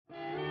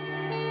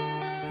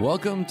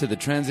Welcome to the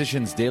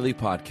Transitions Daily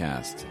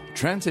podcast.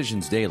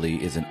 Transitions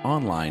Daily is an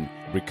online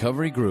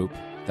recovery group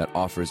that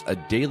offers a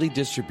daily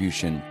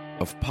distribution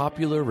of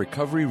popular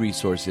recovery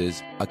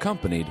resources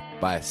accompanied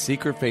by a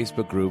secret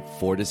Facebook group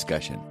for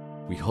discussion.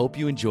 We hope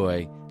you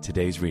enjoy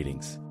today's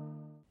readings.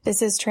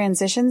 This is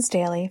Transitions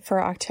Daily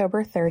for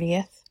October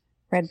 30th,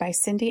 read by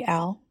Cindy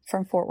L.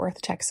 from Fort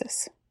Worth,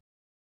 Texas.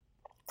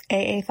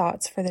 AA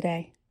Thoughts for the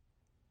Day.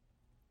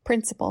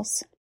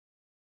 Principles.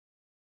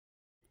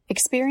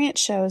 Experience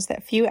shows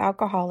that few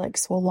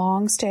alcoholics will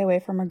long stay away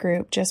from a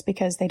group just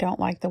because they don't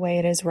like the way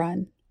it is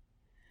run.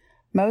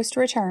 Most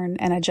return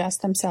and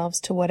adjust themselves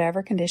to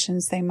whatever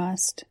conditions they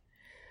must.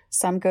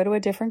 Some go to a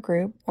different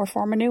group or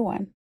form a new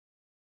one.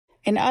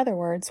 In other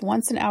words,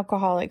 once an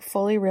alcoholic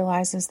fully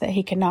realizes that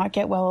he cannot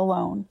get well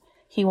alone,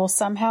 he will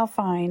somehow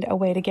find a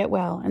way to get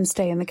well and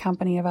stay in the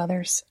company of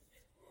others.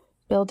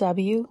 Bill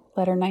W.,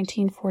 letter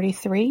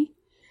 1943,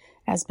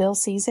 as Bill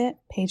sees it,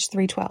 page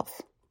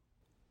 312.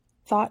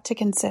 Thought to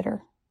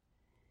consider.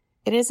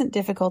 It isn't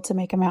difficult to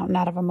make a mountain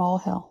out of a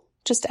molehill.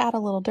 Just add a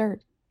little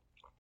dirt.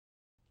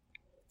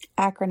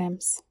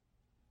 Acronyms.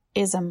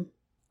 ISM.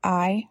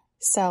 I,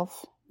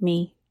 self,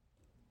 me.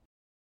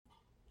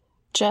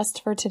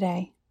 Just for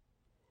today.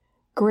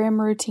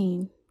 Grim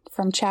routine.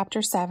 From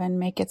Chapter 7,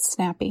 Make It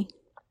Snappy.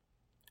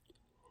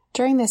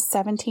 During this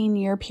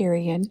 17-year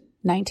period,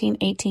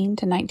 1918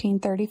 to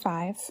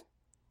 1935,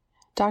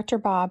 Dr.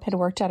 Bob had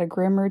worked out a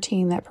grim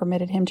routine that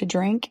permitted him to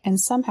drink and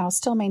somehow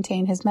still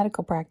maintain his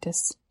medical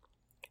practice.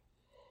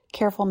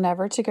 Careful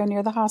never to go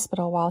near the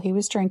hospital while he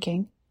was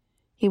drinking,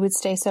 he would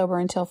stay sober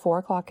until 4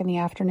 o'clock in the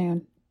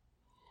afternoon.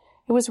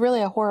 It was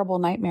really a horrible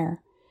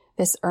nightmare,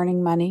 this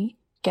earning money,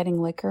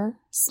 getting liquor,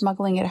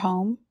 smuggling it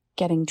home,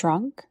 getting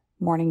drunk,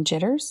 morning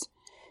jitters,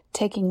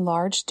 taking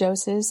large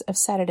doses of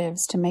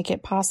sedatives to make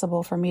it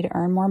possible for me to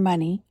earn more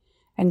money,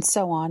 and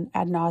so on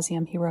ad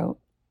nauseum, he wrote.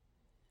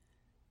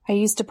 I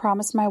used to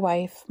promise my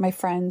wife, my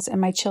friends, and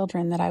my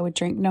children that I would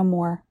drink no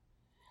more,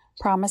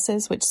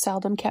 promises which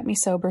seldom kept me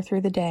sober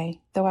through the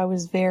day, though I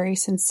was very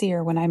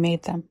sincere when I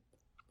made them.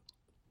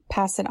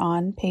 Pass it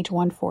on, page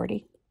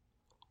 140.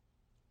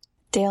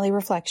 Daily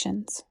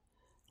Reflections.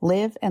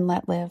 Live and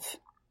let live.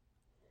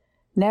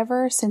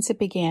 Never since it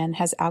began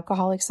has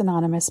Alcoholics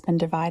Anonymous been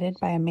divided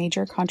by a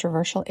major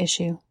controversial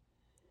issue,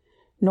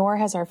 nor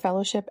has our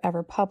fellowship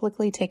ever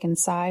publicly taken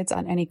sides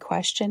on any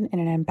question in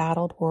an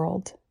embattled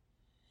world.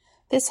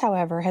 This,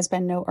 however, has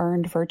been no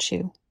earned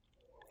virtue.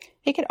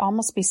 It could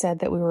almost be said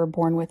that we were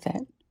born with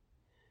it.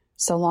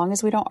 So long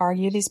as we don't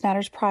argue these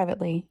matters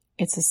privately,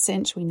 it's a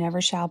cinch we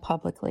never shall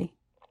publicly.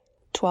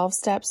 12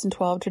 Steps and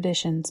 12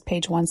 Traditions,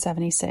 page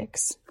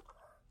 176.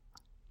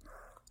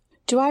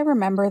 Do I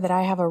remember that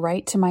I have a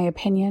right to my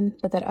opinion,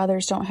 but that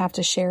others don't have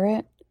to share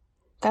it?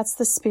 That's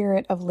the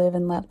spirit of live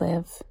and let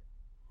live.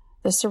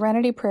 The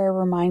Serenity Prayer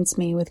reminds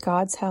me, with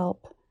God's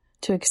help,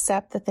 to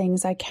accept the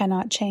things I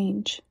cannot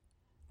change.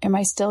 Am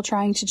I still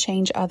trying to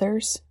change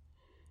others?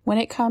 When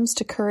it comes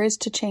to courage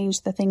to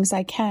change the things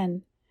I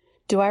can,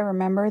 do I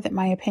remember that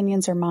my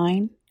opinions are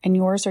mine and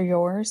yours are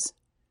yours?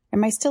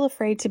 Am I still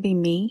afraid to be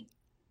me?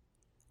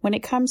 When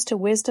it comes to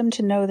wisdom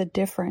to know the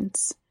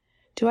difference,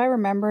 do I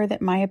remember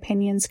that my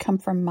opinions come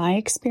from my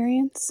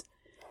experience?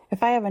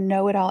 If I have a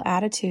know-it-all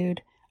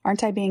attitude,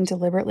 aren't I being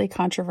deliberately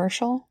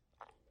controversial?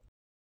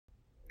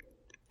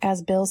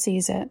 As Bill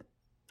sees it.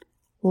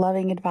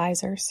 Loving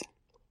advisors.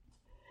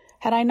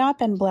 Had I not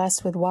been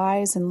blessed with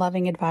wise and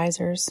loving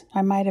advisors,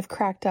 I might have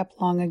cracked up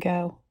long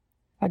ago.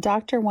 A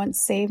doctor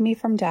once saved me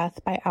from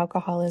death by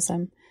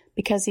alcoholism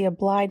because he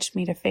obliged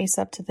me to face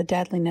up to the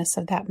deadliness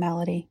of that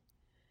malady.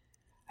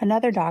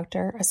 Another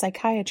doctor, a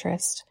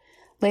psychiatrist,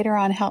 later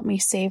on helped me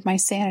save my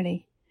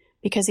sanity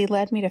because he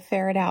led me to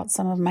ferret out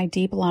some of my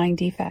deep-lying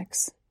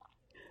defects.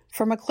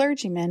 From a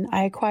clergyman,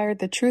 I acquired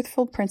the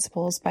truthful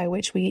principles by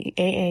which we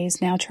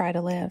AAs now try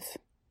to live.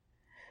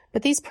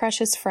 But these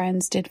precious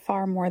friends did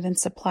far more than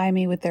supply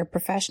me with their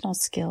professional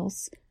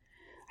skills.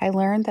 I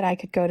learned that I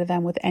could go to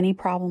them with any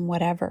problem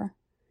whatever.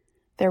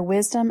 Their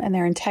wisdom and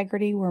their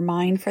integrity were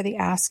mine for the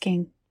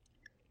asking.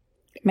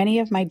 Many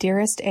of my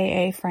dearest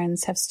AA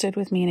friends have stood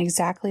with me in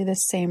exactly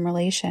this same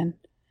relation.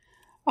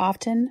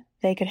 Often,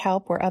 they could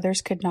help where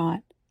others could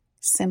not,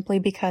 simply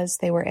because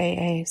they were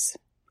AAs.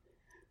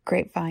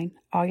 Grapevine,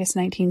 August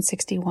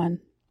 1961.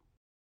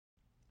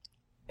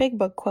 Big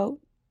Book quote.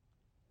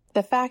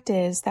 The fact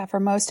is that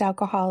for most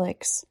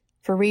alcoholics,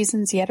 for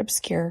reasons yet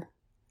obscure,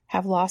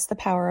 have lost the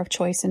power of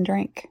choice in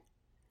drink.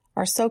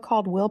 Our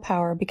so-called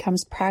willpower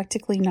becomes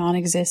practically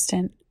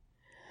non-existent.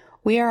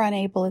 We are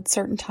unable at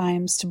certain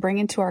times to bring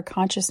into our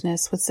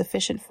consciousness with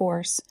sufficient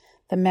force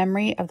the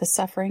memory of the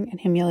suffering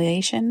and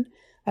humiliation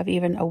of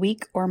even a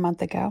week or a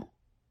month ago.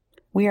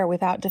 We are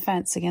without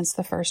defense against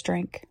the first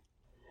drink.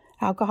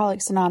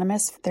 Alcoholics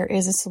Anonymous, There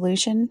is a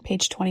Solution,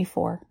 page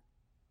 24.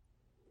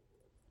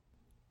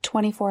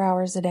 24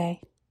 hours a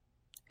day.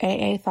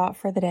 AA Thought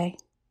for the Day.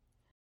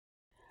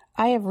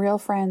 I have real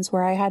friends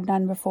where I had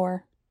none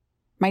before.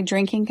 My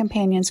drinking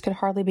companions could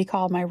hardly be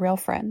called my real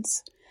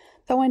friends,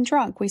 though when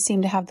drunk we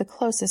seemed to have the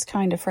closest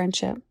kind of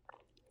friendship.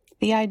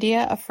 The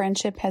idea of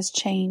friendship has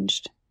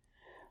changed.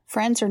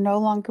 Friends are no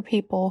longer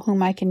people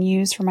whom I can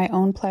use for my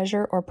own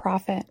pleasure or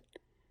profit.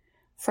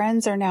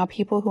 Friends are now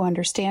people who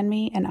understand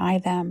me and I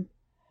them,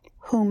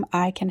 whom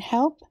I can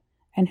help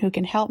and who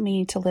can help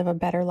me to live a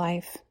better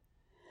life.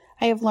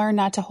 I have learned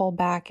not to hold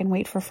back and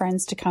wait for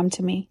friends to come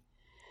to me,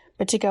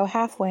 but to go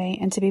halfway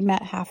and to be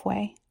met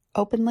halfway,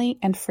 openly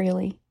and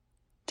freely.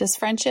 Does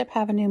friendship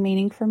have a new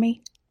meaning for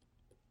me?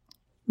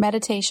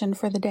 Meditation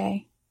for the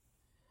day.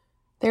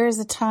 There is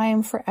a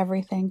time for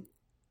everything.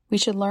 We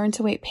should learn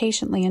to wait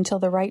patiently until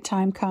the right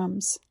time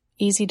comes.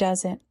 Easy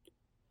does it.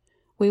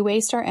 We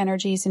waste our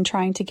energies in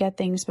trying to get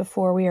things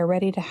before we are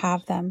ready to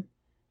have them,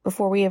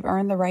 before we have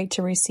earned the right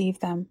to receive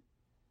them.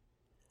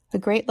 The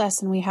great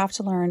lesson we have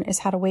to learn is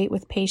how to wait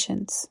with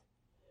patience.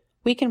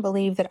 We can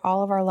believe that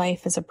all of our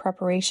life is a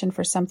preparation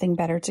for something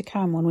better to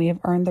come when we have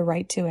earned the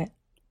right to it.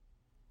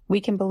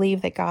 We can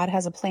believe that God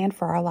has a plan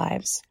for our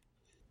lives,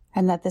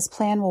 and that this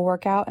plan will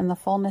work out in the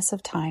fullness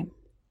of time.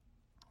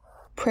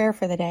 Prayer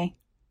for the day.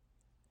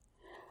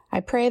 I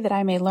pray that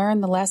I may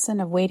learn the lesson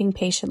of waiting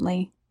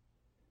patiently.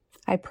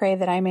 I pray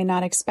that I may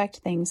not expect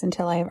things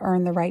until I have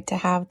earned the right to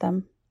have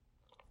them.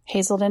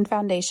 Hazelden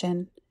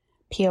Foundation,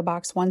 P.O.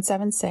 Box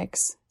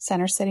 176,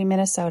 Center City,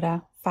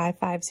 Minnesota,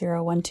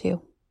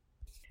 55012.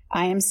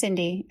 I am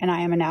Cindy, and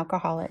I am an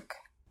alcoholic.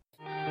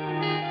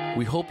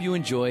 We hope you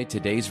enjoyed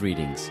today's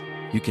readings.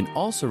 You can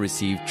also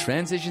receive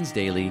Transitions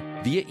Daily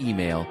via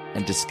email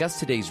and discuss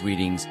today's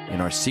readings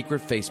in our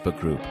secret Facebook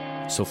group.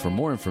 So for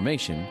more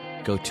information,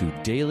 go to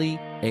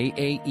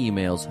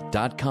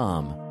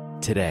dailyaaemails.com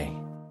today.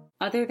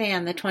 Other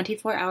than the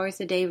 24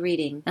 hours a day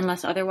reading,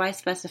 unless otherwise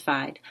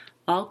specified,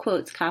 all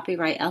quotes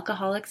copyright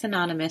Alcoholics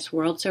Anonymous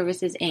World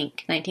Services,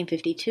 Inc.,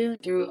 1952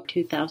 through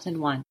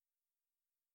 2001.